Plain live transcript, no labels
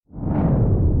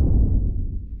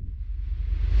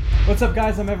What's up,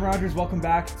 guys? I'm Evan Rogers. Welcome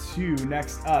back to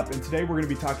Next Up. And today we're going to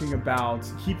be talking about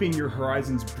keeping your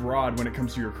horizons broad when it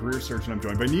comes to your career search. And I'm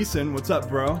joined by Neesin. What's up,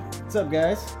 bro? What's up,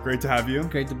 guys? Great to have you.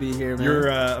 Great to be here, man. You're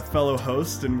a fellow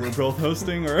host, and we're both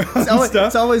hosting our stuff.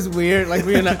 It's always weird. Like,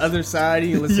 we're on the other side,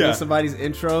 and you listen to somebody's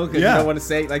intro because you don't want to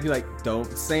say, like, you're like, don't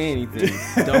say anything.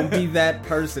 Don't be that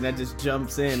person that just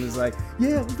jumps in. It's like,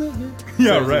 yeah, what's up, man?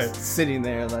 Yeah, so right. Just sitting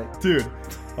there, like, dude.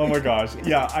 Oh my gosh.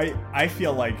 Yeah, I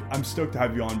feel like I'm stoked to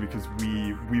have you on because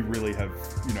we really have,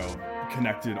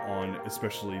 connected on,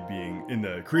 especially being in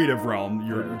the creative realm.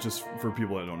 You're just, for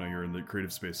people that don't know, you're in the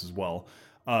creative space as well.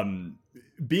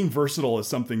 Being versatile is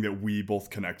something that we both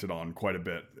connected on quite a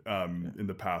bit in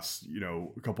the past,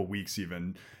 couple weeks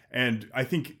even. And I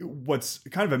think what's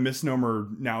kind of a misnomer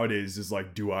nowadays is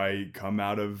like, do I come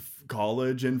out of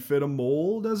college and fit a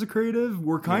mold as a creative?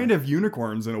 We're kind of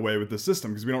unicorns in a way with the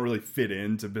system because we don't really fit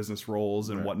into business roles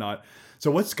and whatnot.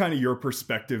 So what's kind of your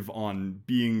perspective on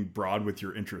being broad with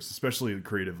your interests, especially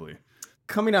creatively?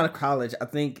 Coming out of college, I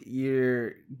think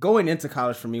going into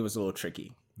college for me was a little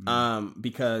tricky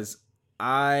because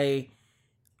I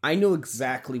knew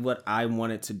exactly what I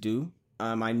wanted to do.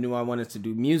 I knew I wanted to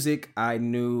do music. I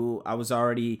knew I was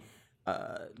already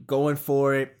going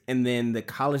for it. And then the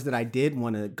college that I did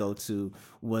want to go to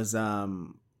was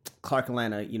Clark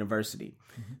Atlanta University.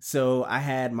 Mm-hmm. So I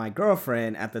had my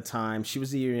girlfriend at the time. She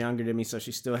was a year younger than me, so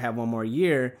she still had one more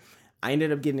year. I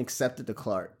ended up getting accepted to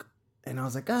Clark. And I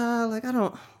was like, I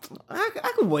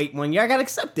could wait 1 year. I got to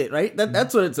accept it, right?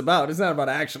 That's what it's about. It's not about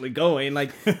actually going.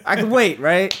 Like, I could wait,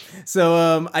 right?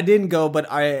 So I didn't go, but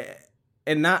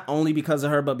and not only because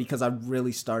of her, but because I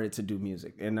really started to do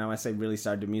music. And now I say really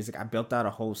started to do music. I built out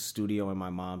a whole studio in my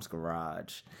mom's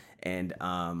garage. And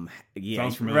sounds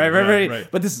familiar. Right.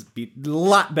 But this is a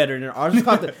lot better than ours. Is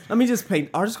called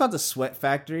ours is called the Sweat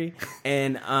Factory.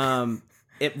 And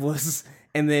it was,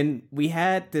 and then we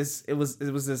had this, it was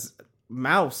this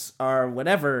mouse or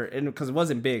whatever, and because it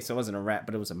wasn't big, so it wasn't a rat,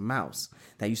 but it was a mouse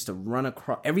that used to run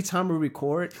across every time we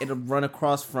record. It'll run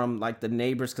across from like the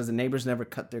neighbors because the neighbors never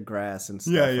cut their grass and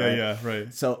stuff.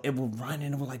 Right. So it will run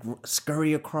and it will like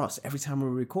scurry across every time we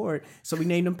record. So we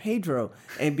named him Pedro,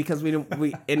 and because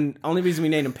and only reason we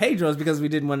named him Pedro is because we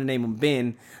didn't want to name him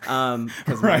Ben,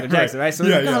 because Michael Jackson, right? So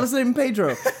let's name him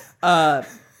Pedro. I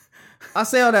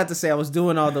say all that to say I was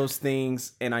doing all those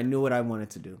things and I knew what I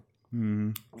wanted to do.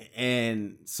 Mm-hmm.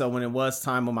 And so when it was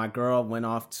time, when my girl went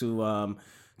off to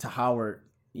Howard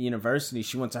University,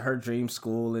 she went to her dream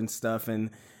school and stuff,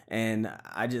 and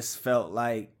I just felt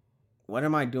like, what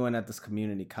am I doing at this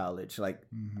community college? Like,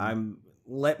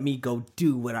 let me go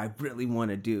do what I really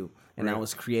want to do. And that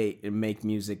was create and make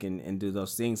music and do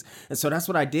those things. And so that's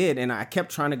what I did. And I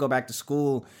kept trying to go back to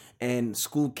school, and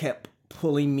school kept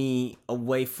pulling me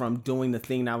away from doing the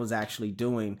thing I was actually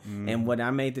doing. And when I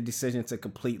made the decision to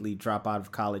completely drop out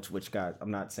of college, which, guys,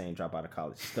 I'm not saying drop out of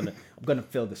college. I'm gonna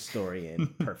fill the story in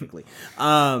perfectly.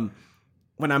 When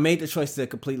I made the choice to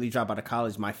completely drop out of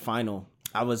college, my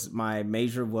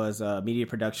major was media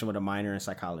production with a minor in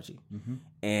psychology.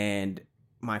 And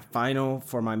my final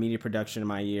for my media production in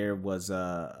my year was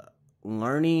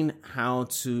learning how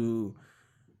to.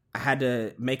 I had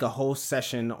to make a whole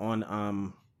session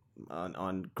on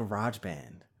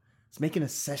GarageBand. It's making a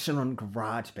session on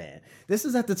GarageBand. This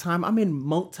is at the time I'm in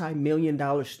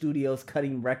multi-million-dollar studios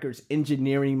cutting records,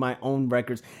 engineering my own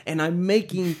records, and I'm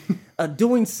making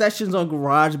doing sessions on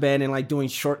GarageBand and like doing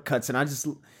shortcuts. And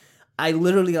I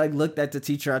literally like looked at the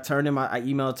teacher. I turned in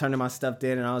my stuff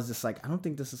in, and I was just like, I don't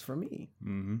think this is for me.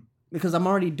 Because I'm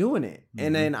already doing it.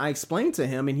 And then I explained to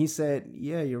him, and he said,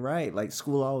 yeah, you're right. Like,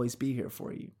 school will always be here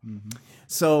for you.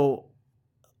 So,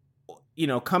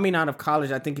 coming out of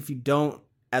college, I think if you don't,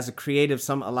 as a creative,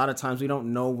 a lot of times we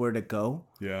don't know where to go.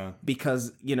 Yeah.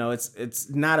 Because, it's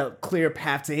not a clear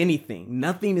path to anything.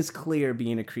 Nothing is clear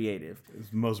being a creative. It's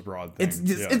the most broad thing. It's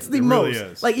the most.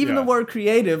 Really is. Like, even the word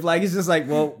creative, like, it's just like,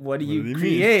 well, what do you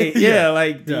create?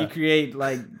 Do you create,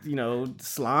 like,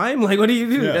 slime? Like, what do you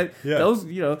do? Those,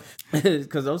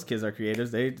 because those kids are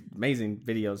creators. They amazing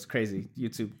videos, crazy.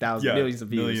 YouTube, millions of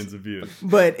views. Millions of views.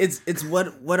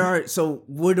 But so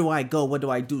where do I go? What do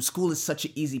I do? School is such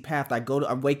an easy path. I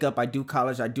wake up, I do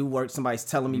college, I do work. Somebody's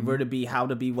telling me where to be, how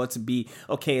to be, what to be.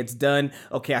 Okay, it's done.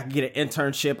 Okay, I can get an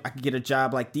internship. I can get a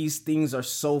job. Like, these things are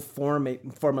so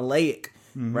formulaic,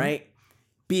 right?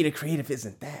 Being a creative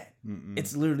isn't that.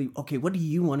 It's literally, okay, what do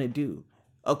you want to do?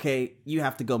 Okay, you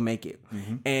have to go make it.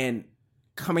 And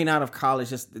coming out of college,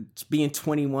 just being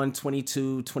 21,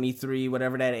 22, 23,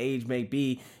 whatever that age may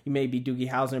be, you may be Doogie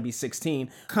Howser, be 16.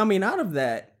 Coming out of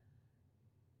that,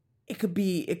 it could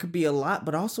be a lot,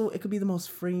 but also it could be the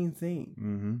most freeing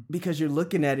thing because you're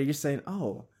looking at it, you're saying,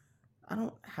 oh, I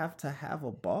don't have to have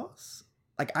a boss.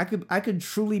 Like I could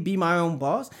truly be my own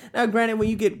boss. Now, granted, when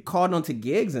you get called onto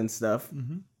gigs and stuff,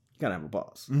 you gotta have a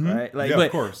boss, right? Like,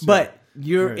 of course. But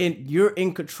you're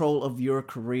in control of your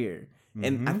career,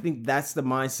 and I think that's the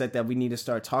mindset that we need to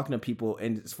start talking to people.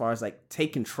 And as far as like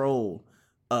take control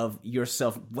of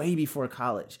yourself way before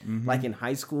college, like in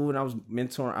high school, when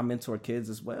I mentor kids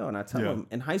as well, and I tell them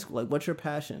in high school, like, what's your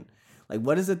passion? Like,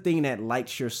 what is the thing that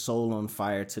lights your soul on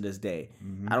fire to this day?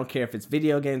 I don't care if it's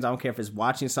video games. I don't care if it's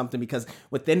watching something, because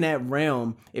within that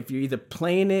realm, if you're either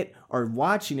playing it or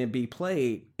watching it be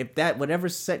played, if that whatever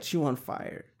sets you on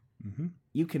fire,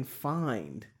 you can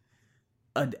find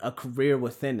a career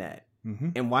within that.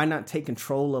 And why not take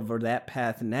control over that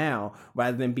path now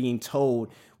rather than being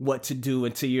told what to do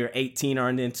until you're 18 or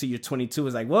until you're 22?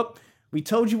 It's like, well, we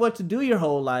told you what to do your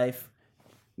whole life.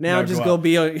 Now just go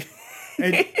be a...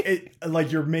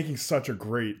 like, you're making such a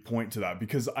great point to that,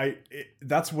 because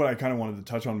that's what I kind of wanted to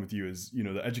touch on with you is, you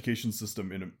know, the education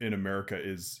system in America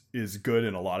is good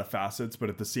in a lot of facets, but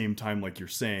at the same time, like you're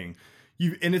saying,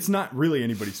 and it's not really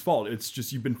anybody's fault. It's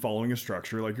just you've been following a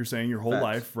structure, like you're saying, your whole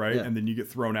life, right? Yeah. And then you get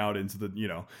thrown out into the, you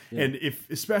know, and if,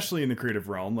 especially in the creative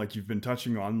realm, like you've been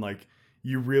touching on, like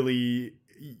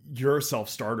you're a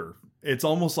self-starter. It's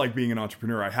almost like being an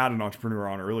entrepreneur. I had an entrepreneur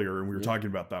on earlier, and we were talking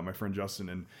about that, my friend Justin,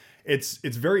 and it's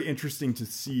very interesting to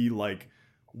see, like,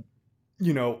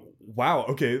 you know, wow,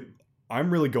 okay,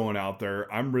 I'm really going out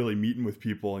there. I'm really meeting with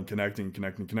people and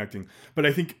connecting. But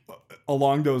I think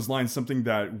along those lines, something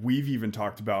that we've even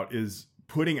talked about is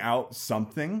putting out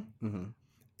something,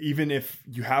 even if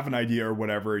you have an idea or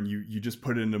whatever, and you just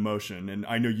put it into motion. And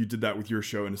I know you did that with your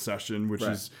show in a session, which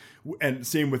is, and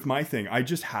same with my thing. I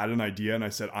just had an idea and I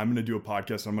said, I'm going to do a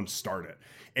podcast. I'm going to start it.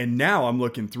 And now I'm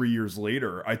looking 3 years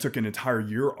later, I took an entire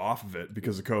year off of it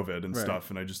because of COVID and stuff.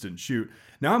 And I just didn't shoot.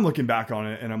 Now I'm looking back on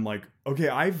it and I'm like, okay,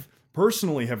 I've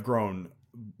personally have grown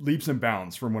leaps and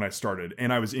bounds from when I started,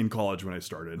 and I was in college when I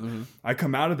started. I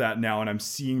come out of that now and I'm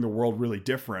seeing the world really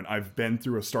different. I've been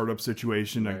through a startup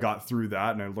situation. I got through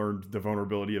that and I learned the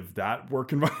vulnerability of that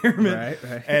work environment.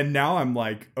 And now I'm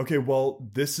like, okay, well,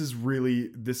 this is really,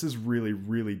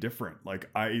 really different. Like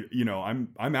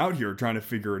I'm out here trying to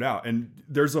figure it out. And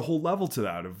there's a whole level to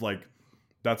that of like,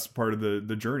 that's part of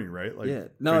the journey, right? Like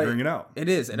figuring it out. It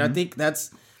is. And I think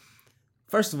that's,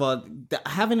 first of all,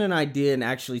 having an idea and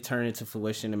actually turn it to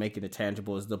fruition and making it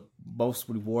tangible is the most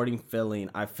rewarding feeling,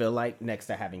 I feel like, next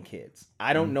to having kids.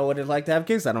 I don't know what it's like to have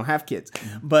kids. I don't have kids.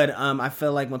 But I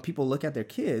feel like when people look at their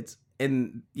kids,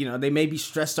 and, you know, they may be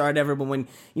stressed or whatever, but when,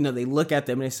 you know, they look at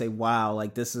them and they say, wow,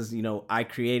 like, this is, you know, I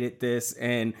created this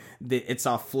and it's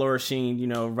all flourishing, you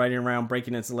know, running around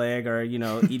breaking its leg or, you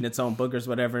know, eating its own boogers,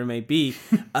 whatever it may be.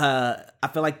 I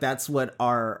feel like that's what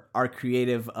our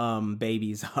creative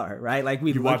babies are, right? Like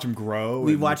we watch them grow.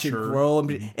 We watch it grow,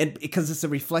 and because it's a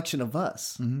reflection of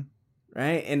us.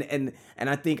 Right. And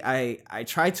I think I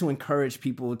try to encourage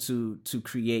people to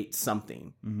create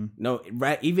something. No,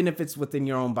 right. Even if it's within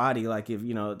your own body, like if,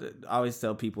 you know, I always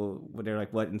tell people when they're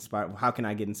like, what inspired, how can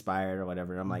I get inspired or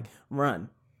whatever? I'm like, run.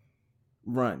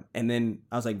 And then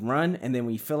I was like, run. And then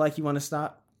when you feel like you want to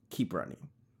stop, keep running.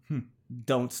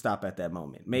 Don't stop at that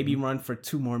moment. Maybe run for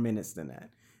 2 more minutes than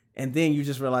that. And then you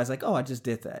just realize like, oh, I just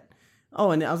did that.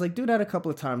 Oh, and I was like, do that a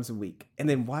couple of times a week, and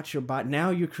then watch your body. Now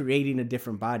you're creating a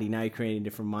different body. Now you're creating a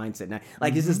different mindset. Now,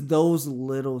 like it's just those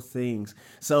little things.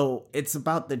 So it's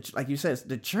about like you said, it's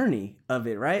the journey of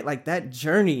it, right? Like that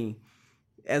journey.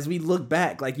 As we look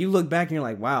back, like you look back and you're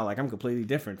like, wow, like I'm completely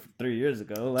different from 3 years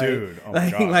ago. Like, dude, oh my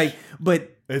gosh. Like,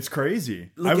 but it's crazy.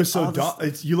 I was so dumb.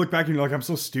 You look back and you're like, I'm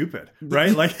so stupid,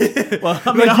 right? Like, well,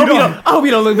 I mean, like I hope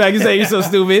you don't look back and say you're so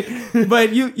stupid.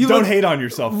 But you don't hate on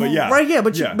yourself. But yeah, right, yeah.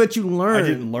 But you learn. I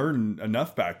didn't learn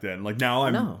enough back then. Like now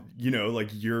I'm, you know, like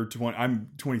you're 20. I'm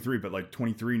 23, but like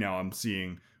 23 now. I'm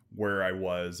seeing where I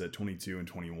was at 22 and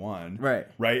 21. Right.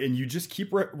 And you just keep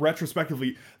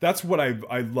retrospectively. That's what I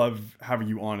love having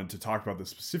you on and to talk about this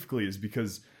specifically is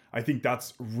because I think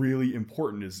that's really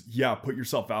important is, put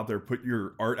yourself out there, put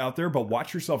your art out there, but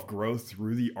watch yourself grow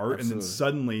through the art. Absolutely. And then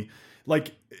suddenly,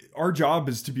 like our job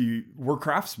is we're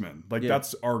craftsmen. Like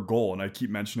that's our goal. And I keep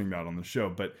mentioning that on the show,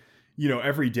 but you know,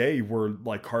 every day we're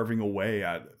like carving away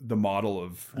at the model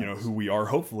of, you know, who we are.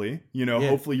 Hopefully, you know,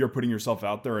 hopefully you're putting yourself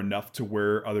out there enough to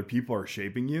where other people are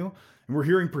shaping you. And we're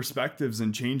hearing perspectives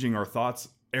and changing our thoughts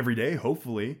every day,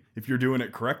 hopefully, if you're doing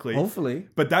it correctly. Hopefully.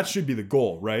 But that should be the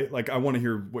goal, right? Like, I want to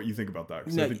hear what you think about that,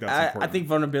 because I think that's important. I think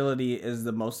vulnerability is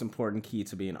the most important key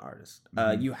to being an artist.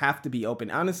 You have to be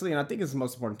open, honestly, and I think it's the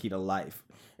most important key to life.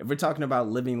 If we're talking about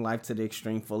living life to the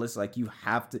extreme fullest, like, you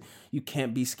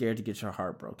can't be scared to get your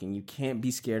heart broken. You can't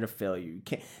be scared of failure. You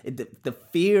can't. The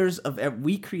fears of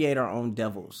we create our own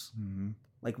devils.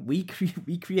 Like, we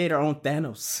create our own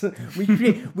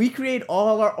Thanos. we create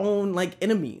all our own, like,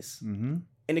 enemies.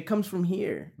 And it comes from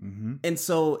here. And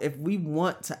so if we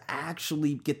want to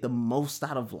actually get the most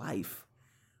out of life,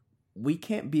 we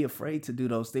can't be afraid to do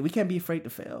those things. We can't be afraid to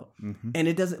fail. And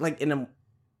it doesn't, like,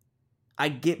 I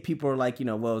get people are like,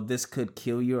 well, this could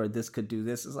kill you or this could do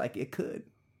this. It's like, it could.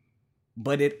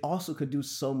 But it also could do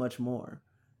so much more.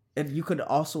 And you could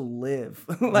also live.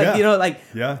 The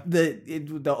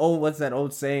old, what's that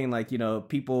old saying? Like,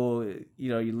 people,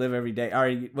 you live every day.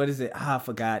 Or what is it? I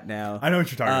forgot now. I know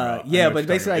what you're talking about. Yeah, but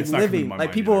basically, like, living.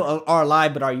 Like, people are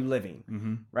alive, but are you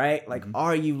living? Right? Like,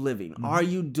 are you living? Are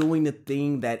you doing the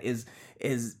thing that is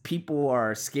people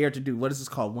are scared to do? What is this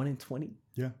called? 1 in 20?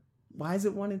 Yeah. Why is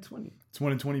it 1 in 20? It's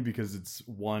 1 in 20 because it's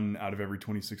 1 out of every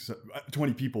 20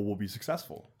 people will be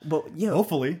successful. But yeah,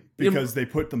 hopefully, because they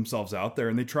put themselves out there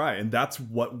and they try, and that's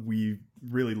what we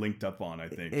really linked up on. I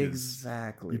think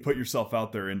exactly. You put yourself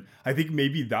out there, and I think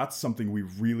maybe that's something we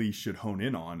really should hone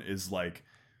in on, is like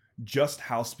just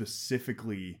how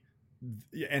specifically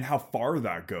and how far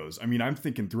that goes. I mean, I'm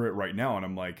thinking through it right now, and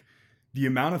I'm like, the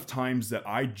amount of times that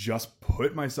I just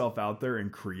put myself out there and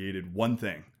created one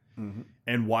thing.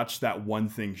 And watch that one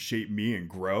thing shape me and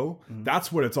grow.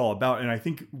 That's what it's all about. And I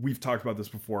think we've talked about this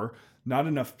before. Not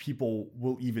enough people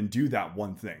will even do that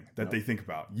one thing that they think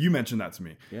about. You mentioned that to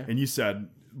me. Yeah. And you said,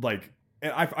 like,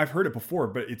 and I've heard it before,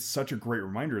 but it's such a great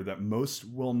reminder that most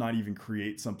will not even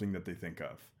create something that they think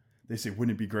of. They say,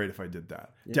 wouldn't it be great if I did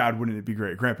that? Yeah. Dad, wouldn't it be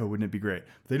great? Grandpa, wouldn't it be great?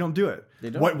 They don't do it. They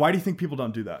don't. Why do you think people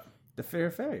don't do that? The fear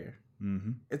of failure.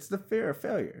 It's the fear of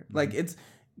failure. Like, it's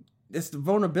the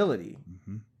vulnerability.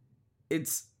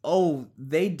 It's,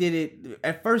 they did it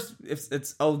at first.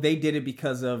 It's they did it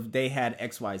because of they had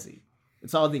XYZ.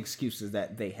 It's all the excuses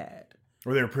that they had,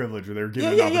 or they were privileged, or they were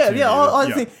given an opportunity. All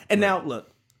the things. And now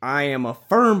look, I am a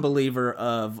firm believer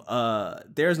of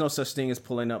there's no such thing as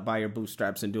pulling up by your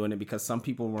bootstraps and doing it, because some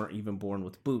people weren't even born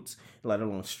with boots, let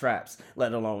alone straps,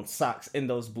 let alone socks in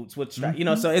those boots with straps.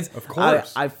 So it's, of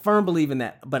course, I firm believe in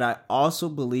that, but I also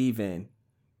believe in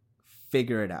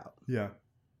figure it out. Yeah.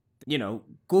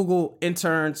 Google,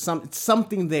 intern,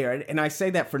 something there. And I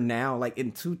say that for now, like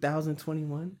in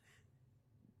 2021,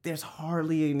 there's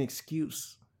hardly an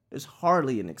excuse. You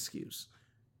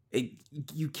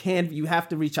have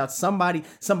to reach out to somebody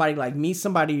like me,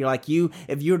 somebody like you.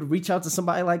 If you were to reach out to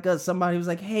somebody like us, somebody who's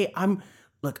like, hey, I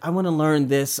want to learn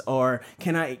this, or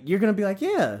you're going to be like,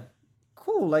 yeah,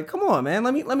 cool. Like, come on, man.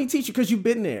 Let me teach you, because you've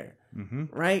been there,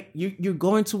 right? You're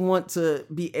going to want to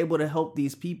be able to help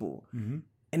these people.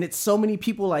 And it's so many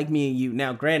people like me and you.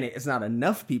 Now, granted, it's not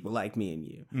enough people like me and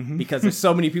you, because there's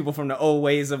so many people from the old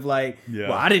ways of like,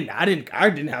 well, I didn't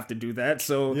have to do that.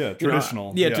 So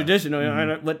traditional.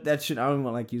 Traditional. But that should, I don't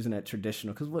like using that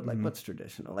traditional, because what's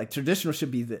traditional? Like, traditional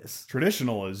should be this.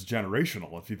 Traditional is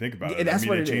generational, if you think about it. That's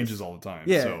what it changes is. all the time.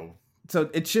 Yeah. So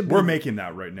it should be. We're making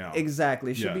that right now.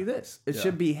 Exactly. It should be this. It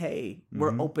should be, hey,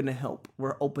 we're open to help.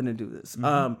 We're open to do this.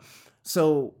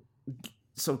 So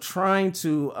trying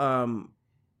to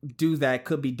do that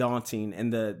could be daunting,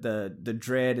 and the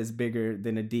dread is bigger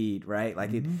than the deed, right?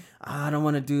 Like, I don't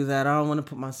want to do that. I don't want to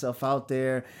put myself out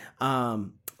there.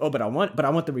 But I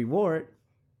want the reward.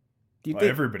 Do you think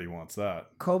everybody wants that?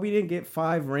 Kobe didn't get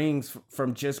 5 rings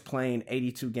from just playing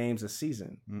 82 games a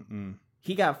season.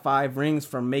 He got 5 rings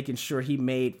from making sure he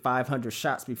made 500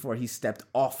 shots before he stepped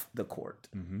off the court.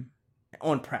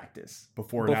 On practice,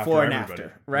 before and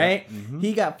after, right?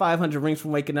 He got 500 rings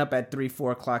from waking up at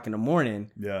 3-4 o'clock in the morning,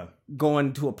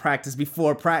 going to a practice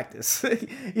before practice.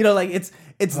 Like,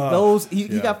 it's those.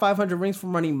 He got 500 rings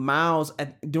from running miles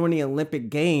during the Olympic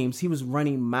Games. He was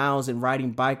running miles and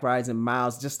riding bike rides and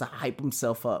miles just to hype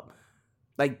himself up.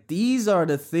 Like, these are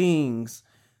the things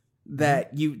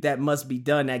that that must be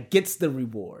done, that gets the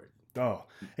reward.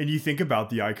 And you think about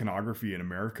the iconography in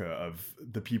America of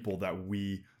the people that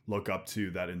we look up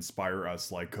to that inspire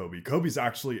us, like Kobe. Kobe's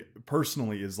actually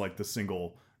personally is like the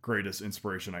single greatest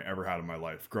inspiration I ever had in my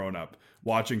life growing up,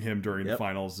 watching him during the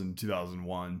finals in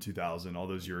 2001, 2000, all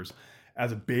those years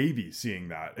as a baby, seeing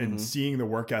that and seeing the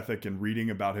work ethic and reading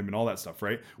about him and all that stuff,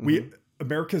 right?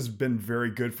 America's been very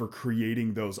good for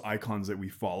creating those icons that we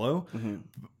follow.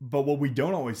 But what we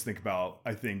don't always think about,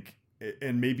 I think,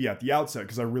 and maybe at the outset,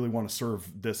 because I really want to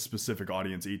serve this specific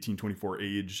audience, 18-24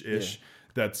 age-ish,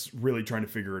 that's really trying to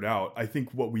figure it out. I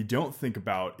think what we don't think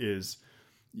about is,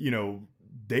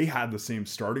 they had the same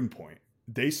starting point.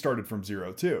 They started from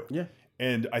 0 too. Yeah.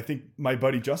 And I think my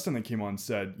buddy Justin that came on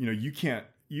said, you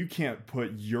can't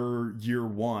put your year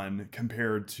 1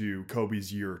 compared to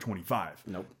Kobe's year 25.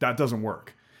 Nope. That doesn't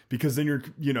work. Because then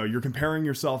you're comparing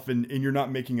yourself and you're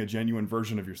not making a genuine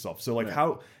version of yourself. So like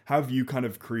how have you kind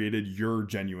of created your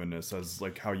genuineness as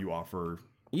like how you offer?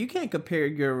 You can't compare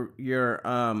your year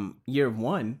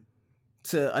 1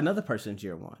 to another person's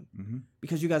year 1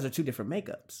 because you guys are 2 different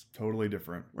makeups. Totally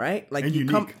different, right? Like and you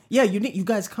unique. Unique. You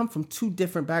guys come from 2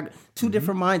 different backgrounds, 2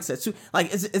 different mindsets.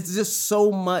 It's just so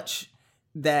much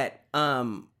that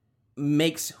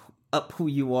makes up who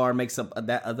you are, makes up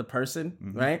that other person,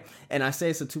 right? And I say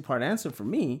it's a 2-part answer for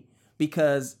me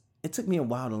because it took me a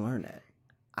while to learn that.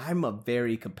 I'm a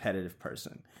very competitive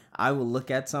person. I will look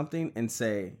at something and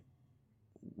say,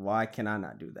 why can I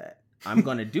not do that? I'm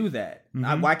going to do that.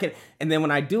 And then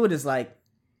when I do it, it's like,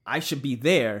 I should be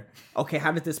there. Okay,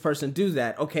 how did this person do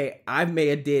that? Okay,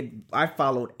 I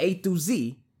followed A through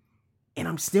Z and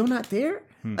I'm still not there?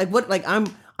 Like what? Like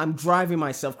I'm driving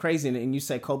myself crazy. And you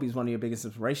say Kobe's one of your biggest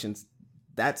inspirations.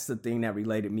 That's the thing that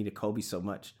related me to Kobe so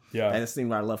much. Yeah. That's the thing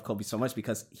where I love Kobe so much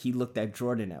because he looked at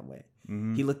Jordan that way.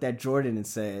 He looked at Jordan and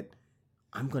said,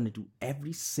 I'm going to do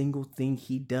every single thing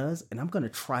he does and I'm going to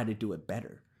try to do it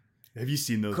better. Have you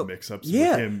seen those mix-ups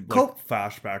with him? Like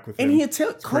flashback with him. And he'd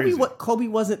tell Kobe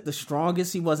wasn't the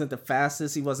strongest. He wasn't the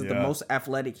fastest. He wasn't the most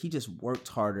athletic. He just worked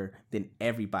harder than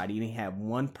everybody. And he had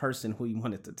one person who he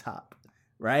wanted to top.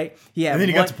 Right? And then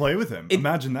you got to play with him.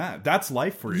 Imagine that. That's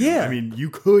life for you. Yeah. I mean, you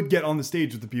could get on the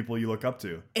stage with the people you look up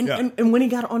to. And when he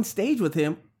got on stage with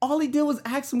him, all he did was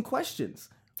ask him questions.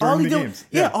 During the games.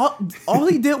 All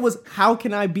he did was, how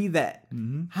can I be that?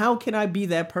 How can I be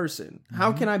that person?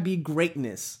 How can I be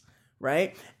greatness?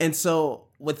 Right? And so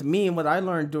with me and what I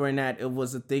learned during that, it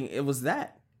was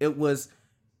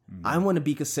I want to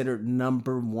be considered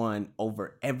number 1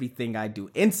 over everything I do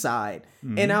inside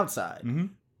and outside.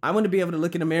 I want to be able to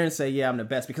look in the mirror and say, yeah, I'm the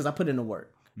best because I put in the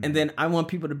work. And then I want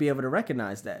people to be able to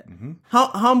recognize that.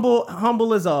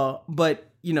 Humble is all,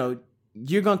 but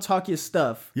you're going to talk your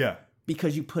stuff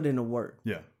because you put in the work.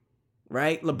 Yeah.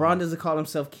 Right? LeBron doesn't call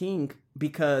himself king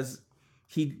because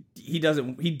he does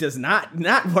not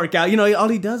work out. All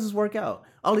he does is work out.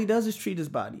 All he does is treat his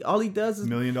body. All he does is $1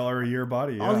 million a year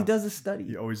body. Yeah. All he does is study.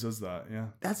 He always does that. Yeah.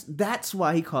 That's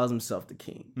why he calls himself the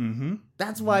king.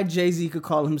 That's why Jay-Z could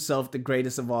call himself the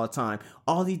greatest of all time.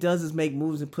 All he does is make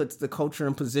moves and puts the culture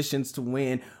in positions to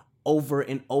win over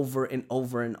and over and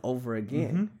over and over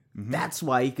again. That's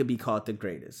why he could be called the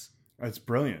greatest. That's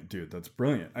brilliant, dude. That's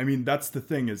brilliant. I mean, that's the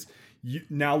thing is,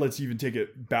 now let's even take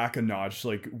it back a notch,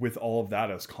 like with all of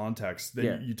that as context.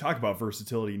 Then you talk about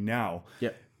versatility now. Yeah.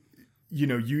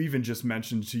 You even just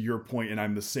mentioned, to your point, and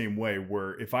I'm the same way,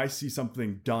 where if I see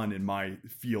something done in my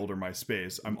field or my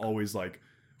space, I'm always like,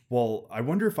 well, I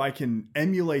wonder if I can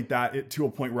emulate that to a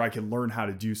point where I can learn how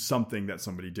to do something that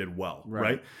somebody did well,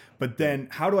 right? But then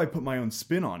how do I put my own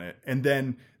spin on it? And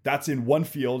then that's in one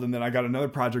field, and then I got another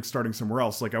project starting somewhere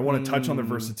else. Like I want to touch on the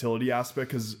versatility aspect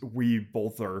because we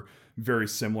both are very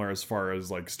similar as far as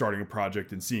like starting a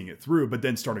project and seeing it through, but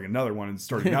then starting another one and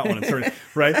starting that one and starting,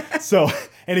 right? So,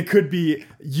 and it could be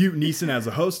you, Neesin, as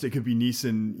a host. It could be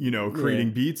Neesin,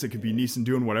 creating beats. It could be Neesin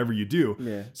doing whatever you do.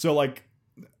 Yeah. So like,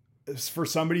 for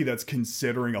somebody that's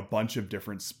considering a bunch of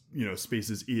different,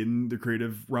 spaces in the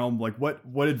creative realm, like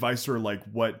what advice or like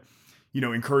what,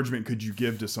 encouragement could you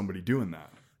give to somebody doing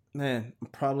that? Man, I'm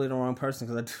probably the wrong person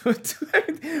because I do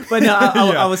it. But no,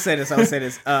 I would say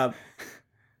this.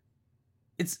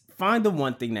 It's find the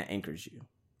one thing that anchors you.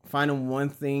 Find the one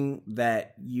thing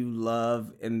that you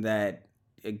love and that,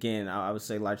 again, I would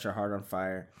say light your heart on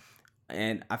fire.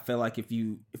 And I feel like if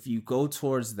you go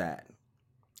towards that,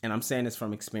 and I'm saying this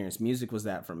from experience, music was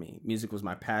that for me. Music was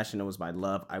my passion. It was my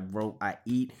love. I wrote, I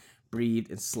eat, breathed,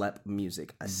 and slept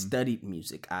music. I studied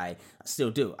music. I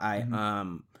still do.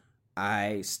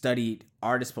 I studied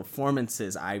artist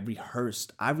performances. I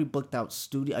rehearsed. I booked out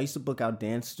studio. I used to book out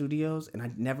dance studios, and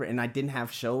I didn't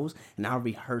have shows, and I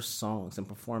rehearsed songs and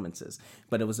performances.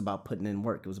 But it was about putting in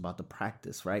work. It was about the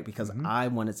practice, right? Because I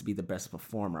wanted to be the best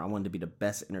performer. I wanted to be the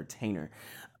best entertainer.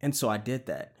 And so I did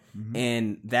that.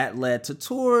 And that led to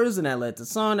tours, and that led to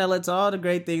song, that led to all the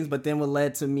great things, but then what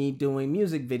led to me doing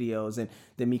music videos, and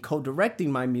then me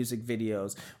co-directing my music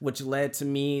videos, which led to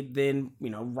me then,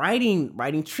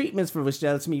 writing treatments for which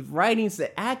led to me writing,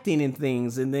 acting in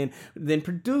things, and then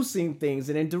producing things,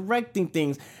 and then directing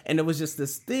things. And it was just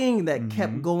this thing that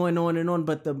kept going on and on,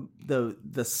 but the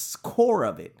core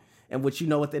of it, and what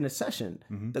with the intercession,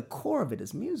 the core of it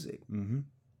is music.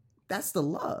 that's the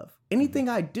love. Anything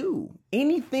I do,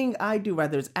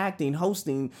 whether it's acting,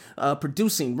 hosting,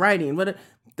 producing, writing, whatever,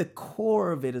 the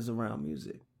core of it is around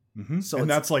music. Mm-hmm. So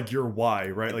that's like your why,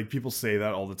 right? Like people say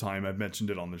that all the time. I've mentioned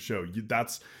it on the show.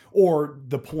 Or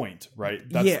the point, right?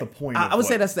 That's the point. I would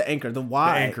say that's the anchor. The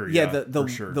why. The anchor, the for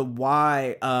sure. The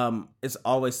why is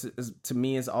always to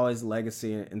me is always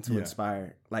legacy and to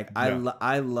inspire. Like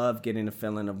I love getting the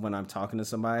feeling of when I'm talking to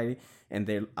somebody and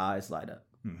their eyes light up.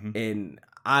 Mm-hmm. And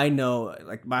I know,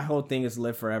 like, my whole thing is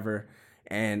live forever,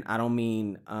 and I don't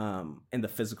mean in the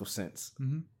physical sense.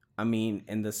 Mm-hmm. I mean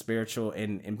in the spiritual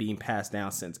and being passed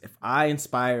down sense. If I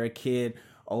inspire a kid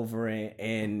over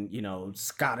in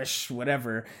Scottish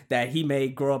whatever, that he may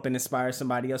grow up and inspire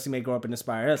somebody else, he may grow up and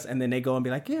inspire us, and then they go and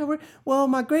be like,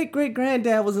 my great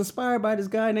granddad was inspired by this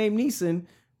guy named Neesin,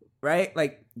 right?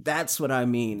 Like, that's what I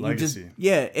mean. Legacy.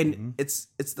 And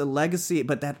it's the legacy,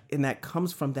 but that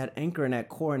comes from that anchor and that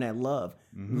core and that love.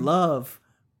 Mm-hmm.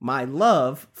 My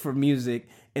love for music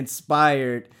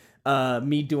inspired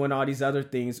me doing all these other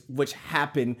things, which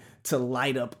happen to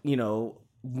light up,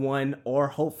 one or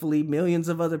hopefully millions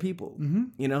of other people,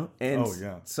 and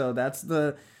so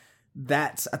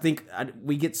I think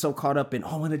we get so caught up in,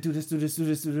 I want to do this, do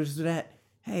that.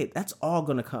 Hey, that's all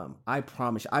going to come. I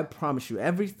promise you,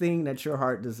 everything that your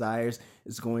heart desires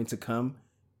is going to come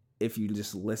if you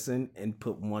just listen and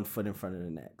put one foot in front of the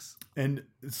next. And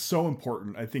it's so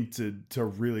important, I think, to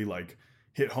really like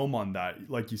hit home on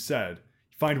that. Like you said,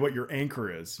 find what your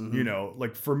anchor is. Mm-hmm.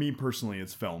 Like for me personally,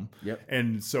 it's film. Yep.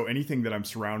 And so anything that I'm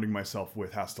surrounding myself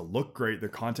with has to look great. The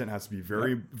content has to be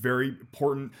very, very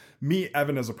important. Me,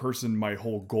 Evan, as a person, my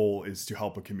whole goal is to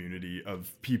help a community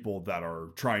of people that are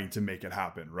trying to make it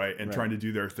happen, right? And trying to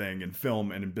do their thing in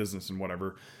film and in business and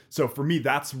whatever. So for me,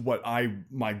 that's what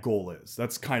my goal is.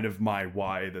 That's kind of my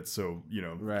why that's so,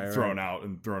 thrown out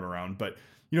and thrown around. But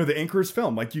the anchor is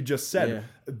film, like you just said. Yeah.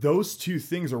 Those two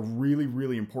things are really,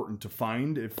 really important to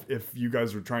find if you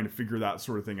guys are trying to figure that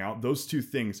sort of thing out. Those two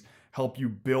things help you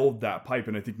build that pipe.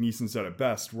 And I think Neesin said it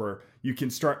best, where you can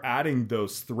start adding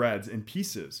those threads and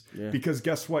pieces. Yeah. Because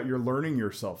guess what? You're learning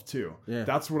yourself too. Yeah.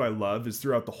 That's what I love, is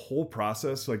throughout the whole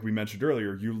process, like we mentioned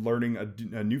earlier, you're learning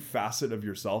a new facet of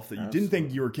yourself that you didn't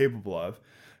think you were capable of.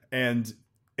 And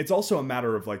it's also a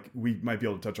matter of, like, we might be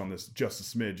able to touch on this just a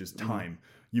smidge, is time. Mm-hmm.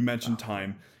 You mentioned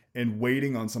time and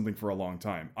waiting on something for a long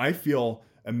time. I feel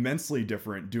immensely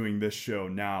different doing this show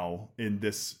now in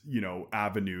this,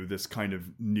 avenue, this kind of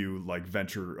new like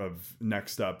venture of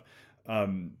Next Up,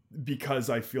 because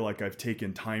I feel like I've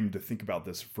taken time to think about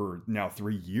this for now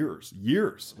 3 years.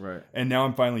 Right. And now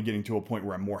I'm finally getting to a point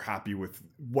where I'm more happy with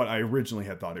what I originally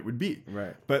had thought it would be.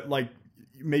 Right. But like,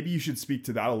 maybe you should speak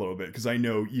to that a little bit, because I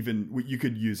know even what you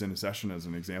could use in a session as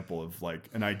an example of like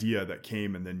an idea that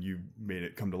came and then you made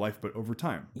it come to life, but over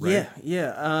time, right?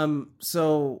 Yeah.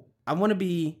 So I want to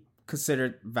be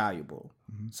considered valuable.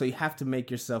 Mm-hmm. So you have to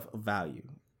make yourself a value,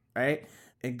 right?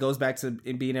 It goes back to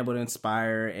being able to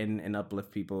inspire and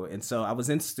uplift people. And so I was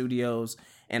in studios,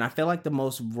 and I feel like the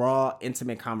most raw,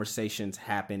 intimate conversations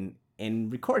happen in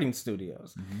recording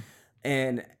studios. Mm-hmm.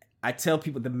 And I tell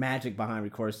people the magic behind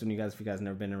recording studio. If you guys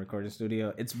never been in a recording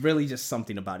studio, it's really just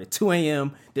something about it. 2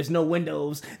 a.m. There's no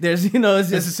windows. There's, it's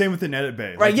just, it's the same with an edit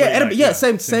bay, right? Yeah, edit,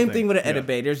 same thing with an edit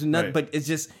bay. There's nothing, but it's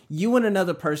just you and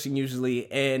another person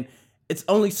usually, and it's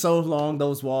only so long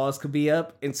those walls could be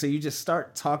up, and so you just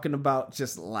start talking about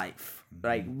just life.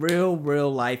 Like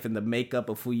real life and the makeup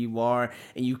of who you are,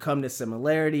 and you come to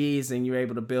similarities and you're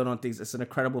able to build on things. It's an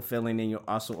incredible feeling, and you're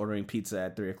also ordering pizza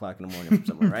at 3:00 in the morning from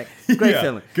somewhere, right? Great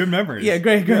feeling. Good memories. Yeah,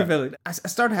 great feeling. I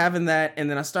started having that, and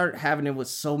then I started having it with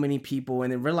so many people,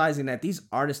 and then realizing that these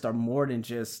artists are more than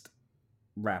just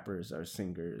rappers or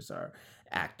singers or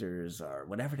actors or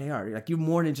whatever they are. Like, you're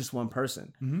more than just one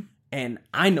person. Mm-hmm. And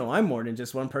I know I'm more than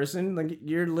just one person. Like,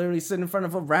 you're literally sitting in front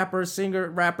of a rapper,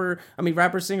 singer,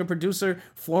 producer,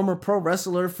 former pro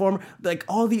wrestler, like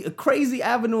all the crazy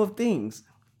avenue of things,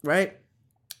 right?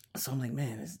 So I'm like,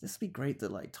 man, this would be great to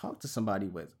like talk to somebody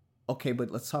with. Okay, but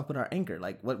let's talk with our anchor.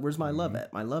 Like, where's my love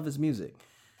at? My love is music.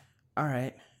 All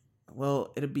right.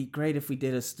 Well, it'd be great if we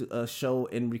did a show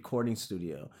in recording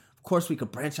studio. Of course, we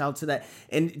could branch out to that.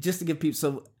 And just to give people,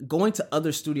 so going to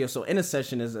other studios, so in a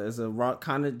session is a raw,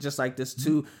 kind of just like this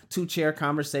two chair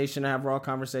conversation. I have raw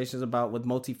conversations with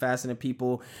multifaceted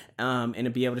people, and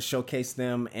to be able to showcase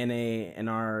them in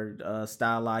our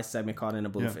stylized segment called In a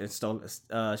Booth,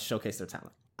 and showcase their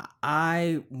talent.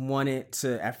 I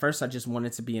just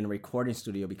wanted to be in a recording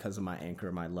studio because of my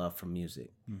anchor, my love for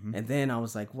music. Mm-hmm. And then I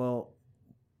was like, well,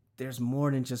 there's more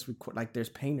than just record. Like, there's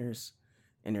painters,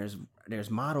 and there's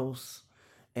models,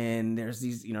 and there's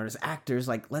these, there's actors.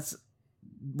 Like,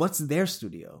 what's their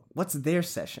studio? What's their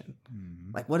session?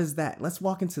 Like, what is that? Let's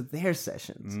walk into their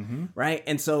sessions, right?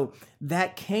 And so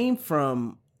that came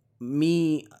from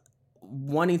me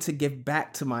wanting to give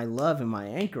back to my love and my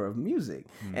anchor of music.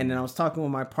 And then I was talking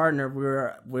with my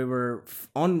partner.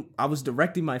 I was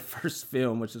directing my first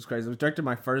film, which was crazy. I was directing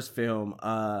my first film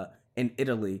in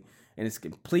Italy, and it's a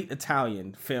complete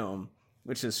Italian film,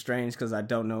 which is strange because I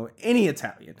don't know any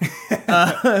Italian.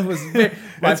 It was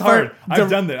it's hard. I've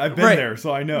done that. I've been there,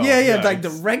 so I know. Yeah. Like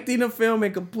directing a film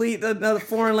in complete another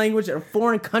foreign language in a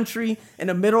foreign country in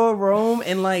the middle of Rome,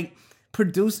 and like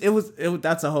produce. It was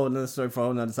that's a whole another story for a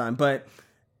whole another time. But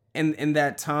in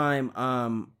that time,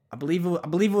 I believe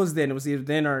it was then. It was either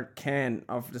then or Cannes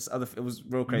of this other. It was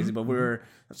real crazy. But I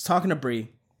was talking to Bree,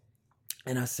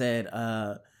 and I said,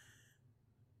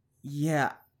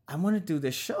 yeah, I want to do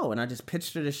this show. And I just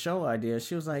pitched her this show idea.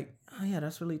 She was like, oh yeah,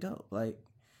 that's really dope. Like,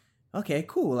 okay,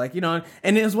 cool. Like, you know,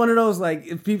 and it was one of those, like,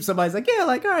 if somebody's like, yeah,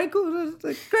 like, all right, cool.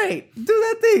 Like, great. Do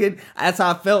that thing. And that's how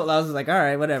I felt. I was like, all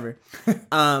right, whatever.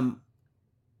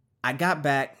 I got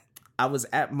back. I was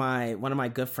at one of my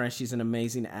good friends. She's an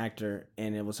amazing actor,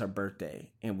 and it was her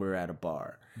birthday, and we were at a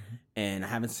bar, and I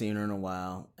haven't seen her in a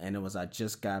while. And I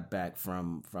just got back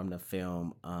from the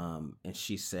film, and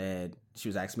she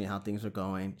was asking me how things were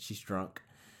going. She's drunk,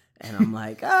 and I'm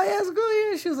like, oh yeah, it's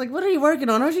good. Yeah. She was like, what are you working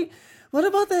on? What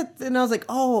about that? And I was like,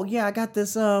 oh yeah, I got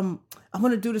this. I'm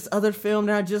gonna do this other film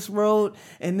that I just wrote,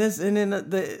 and then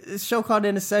the show called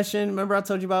In a Session. Remember I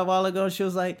told you about a while ago? She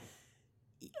was like,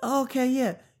 okay,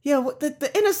 yeah. Yeah,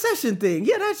 the intercession thing.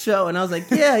 Yeah, that show. And I was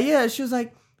like, yeah. She was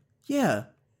like, yeah,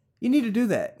 you need to do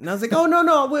that. And I was like, oh, no,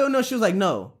 I will. No, she was like,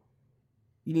 no,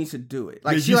 you need to do it.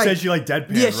 Like, you said she like deadpan,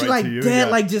 yeah, she like dead,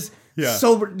 like just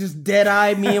sober, just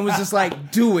dead-eyed me and was just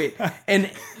like, do it. And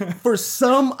for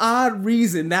some odd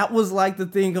reason, that was like the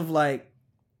thing of like,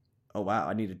 oh, wow,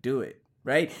 I need to do it.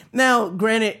 Right? Now,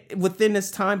 granted, within this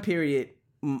time period,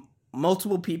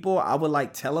 multiple people I would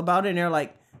like tell about it, and they're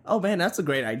like, oh man, that's a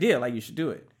great idea. Like, you should do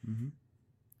it.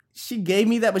 She gave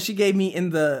me that, but she gave me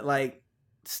in the like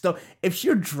if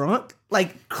you're drunk,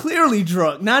 like clearly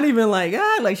drunk, not even like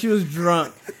like she was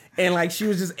drunk, and like she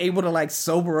was just able to like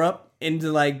sober up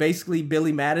into like basically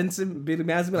Billy Madison, like,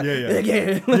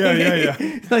 yeah,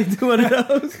 like do one of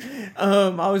those.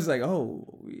 I was like,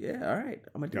 oh yeah, all right,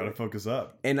 I'm gonna gotta focus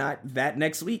up. And that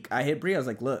next week I hit Brie. I was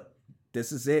like, look,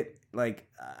 this is it. Like,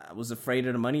 I was afraid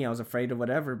of the money, I was afraid of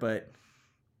whatever, but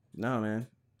no, man.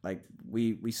 Like,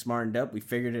 we smartened up, we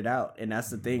figured it out, and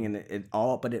that's the thing. And it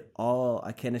all,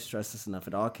 I can't stress this enough.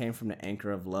 It all came from the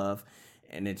anchor of love,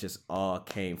 and it just all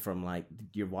came from like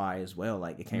your why as well.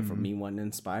 Like, it came from me wanting to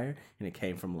inspire, and it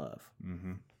came from love.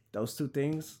 Those two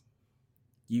things,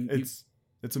 it's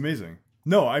amazing.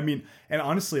 No, I mean, and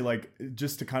honestly, like,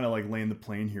 just to kind of like land the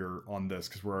plane here on this,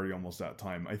 because we're already almost at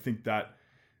time. I think that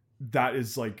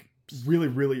is like really,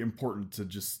 really important to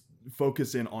just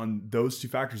focus in on those two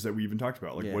factors that we even talked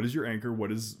about. Like, what is your anchor?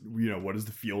 What is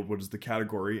the field? What is the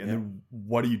category? And then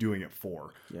what are you doing it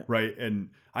for? Right. And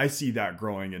I see that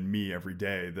growing in me every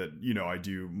day that, I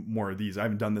do more of these. I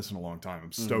haven't done this in a long time.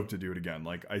 I'm stoked to do it again.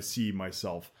 Like, I see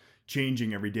myself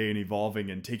changing every day and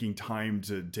evolving and taking time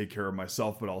to take care of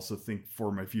myself, but also think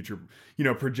for my future,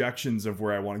 projections of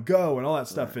where I want to go and all that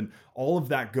stuff. Right. And all of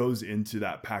that goes into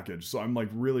that package. So I'm like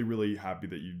really, really happy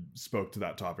that you spoke to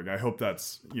that topic. I hope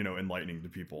that's, enlightening to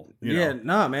people. Yeah,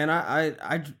 no, man.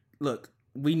 I look,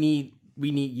 we need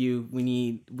you. We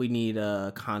need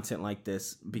content like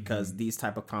this, because these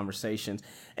type of conversations,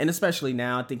 and especially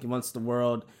now, I think once the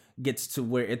world gets to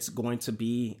where it's going to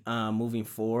be moving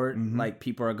forward, like,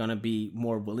 people are going to be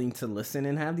more willing to listen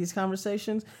and have these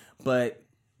conversations. But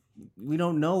we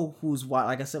don't know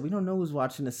like I said, we don't know who's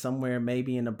watching this somewhere,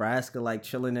 maybe in Nebraska, like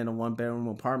chilling in a 1-bedroom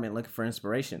apartment looking for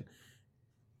inspiration.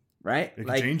 Right? It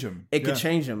could change them. It could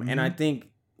change them. And I think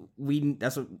we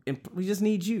just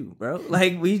need you, bro.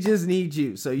 Like, we just need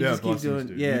you. So you just keep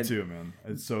doing. Me too, man.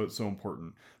 It's so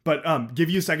important. But give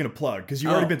you a second to plug, because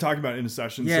you've already been talking about In a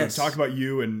Session. Yes. So talk about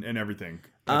you and everything.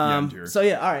 So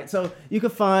yeah, all right. So you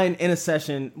can find In a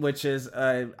Session, which is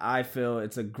I feel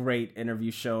it's a great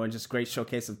interview show and just great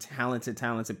showcase of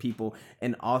talented people,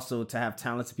 and also to have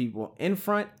talented people in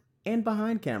front and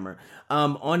behind camera.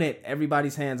 On it,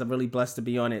 everybody's hands. I'm really blessed to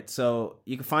be on it. So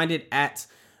you can find it at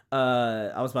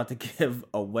I was about to give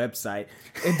a website.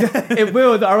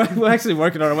 We're actually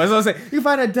working on it. So I was saying, you can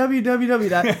find it at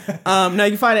www. No,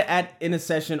 you can find it at In a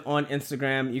Session on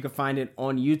Instagram. You can find it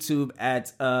on YouTube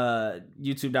at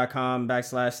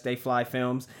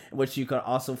youtube.com/StayFlyFilms, which you could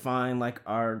also find like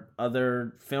our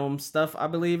other film stuff. I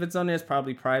believe it's on there. It's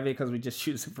probably private because we just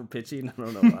use it for pitching. I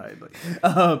don't know why.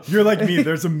 You're like me.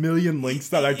 There's a million links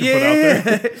that I can put out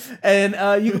there.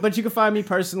 And you can find me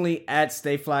personally at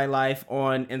StayFlyLife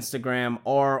on Instagram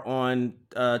or on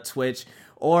Twitch,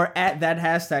 or at that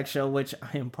hashtag show, which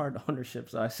I am part ownership,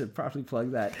 so I should probably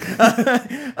plug that.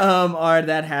 Or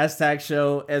that hashtag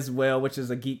show as well, which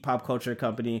is a geek pop culture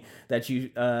company that you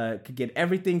could get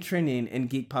everything trending in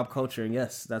geek pop culture. And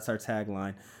yes, that's our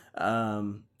tagline.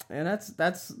 And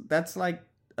that's like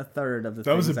a third of the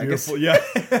that things. Was a beautiful, yeah.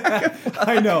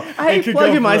 I know. I hate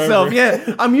plugging myself.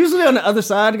 Yeah, I'm usually on the other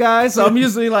side, guys. So I'm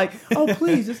usually like, oh,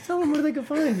 please, just tell them where they can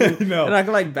find you. No. And I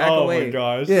can like back away. Oh my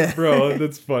gosh, yeah. Bro,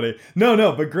 that's funny.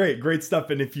 No, but great stuff.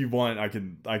 And if you want, I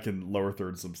can lower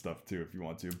third some stuff too if you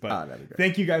want to. But that'd be great.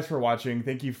 Thank you guys for watching.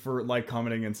 Thank you for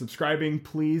commenting, and subscribing.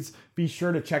 Please be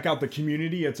sure to check out the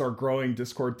community. It's our growing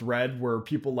Discord thread where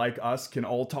people like us can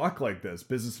all talk like this.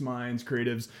 Business minds,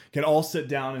 creatives can all sit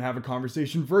down and have a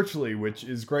conversation virtually, which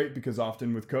is great because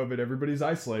often with COVID, everybody's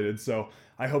isolated. So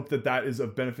I hope that is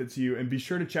of benefit to you. And be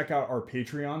sure to check out our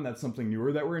Patreon. That's something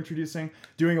newer that we're introducing.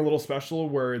 Doing a little special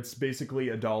where it's basically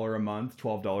 $1 a month,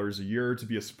 $12 a year to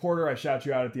be a supporter. I shout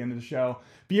you out at the end of the show.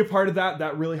 Be a part of that.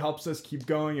 That really helps us keep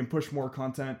going and push more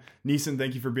content. Neesin,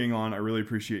 thank you for being on. I really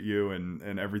appreciate you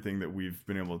and everything that we've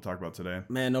been able to talk about today.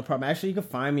 Man, no problem. Actually, you can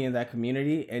find me in that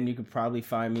community, and you could probably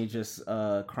find me just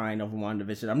crying over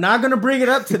WandaVision. I'm not going to bring it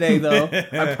up today, though.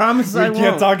 I promise I won't. We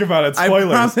can't talk about it.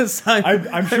 Spoilers. I promise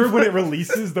I'm sure when it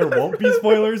releases, there won't be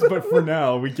spoilers, but for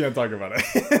now, we can't talk about it.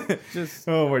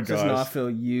 Oh my gosh. Just know I gosh. feel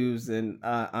used, and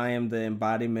I am the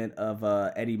embodiment of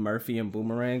Eddie Murphy in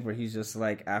Boomerang, where he's just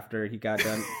like, after he got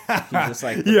done, he's just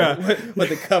like, with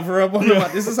the cover up on him.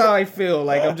 This is how I feel.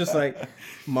 Like, I'm just like,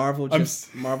 Marvel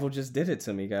just did it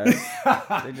to me, guys.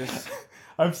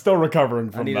 I'm still recovering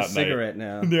from that I need night. a cigarette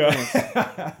now.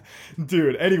 Yeah.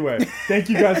 Dude, anyway, thank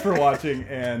you guys for watching,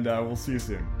 and we'll see you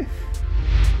soon.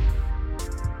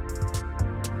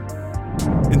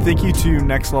 And thank you to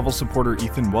Next Level supporter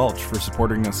Ethan Welch for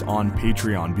supporting us on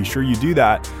Patreon. Be sure you do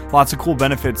that. Lots of cool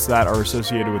benefits that are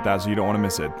associated with that, so you don't want to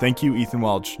miss it. Thank you, Ethan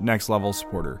Welch, Next Level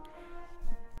supporter.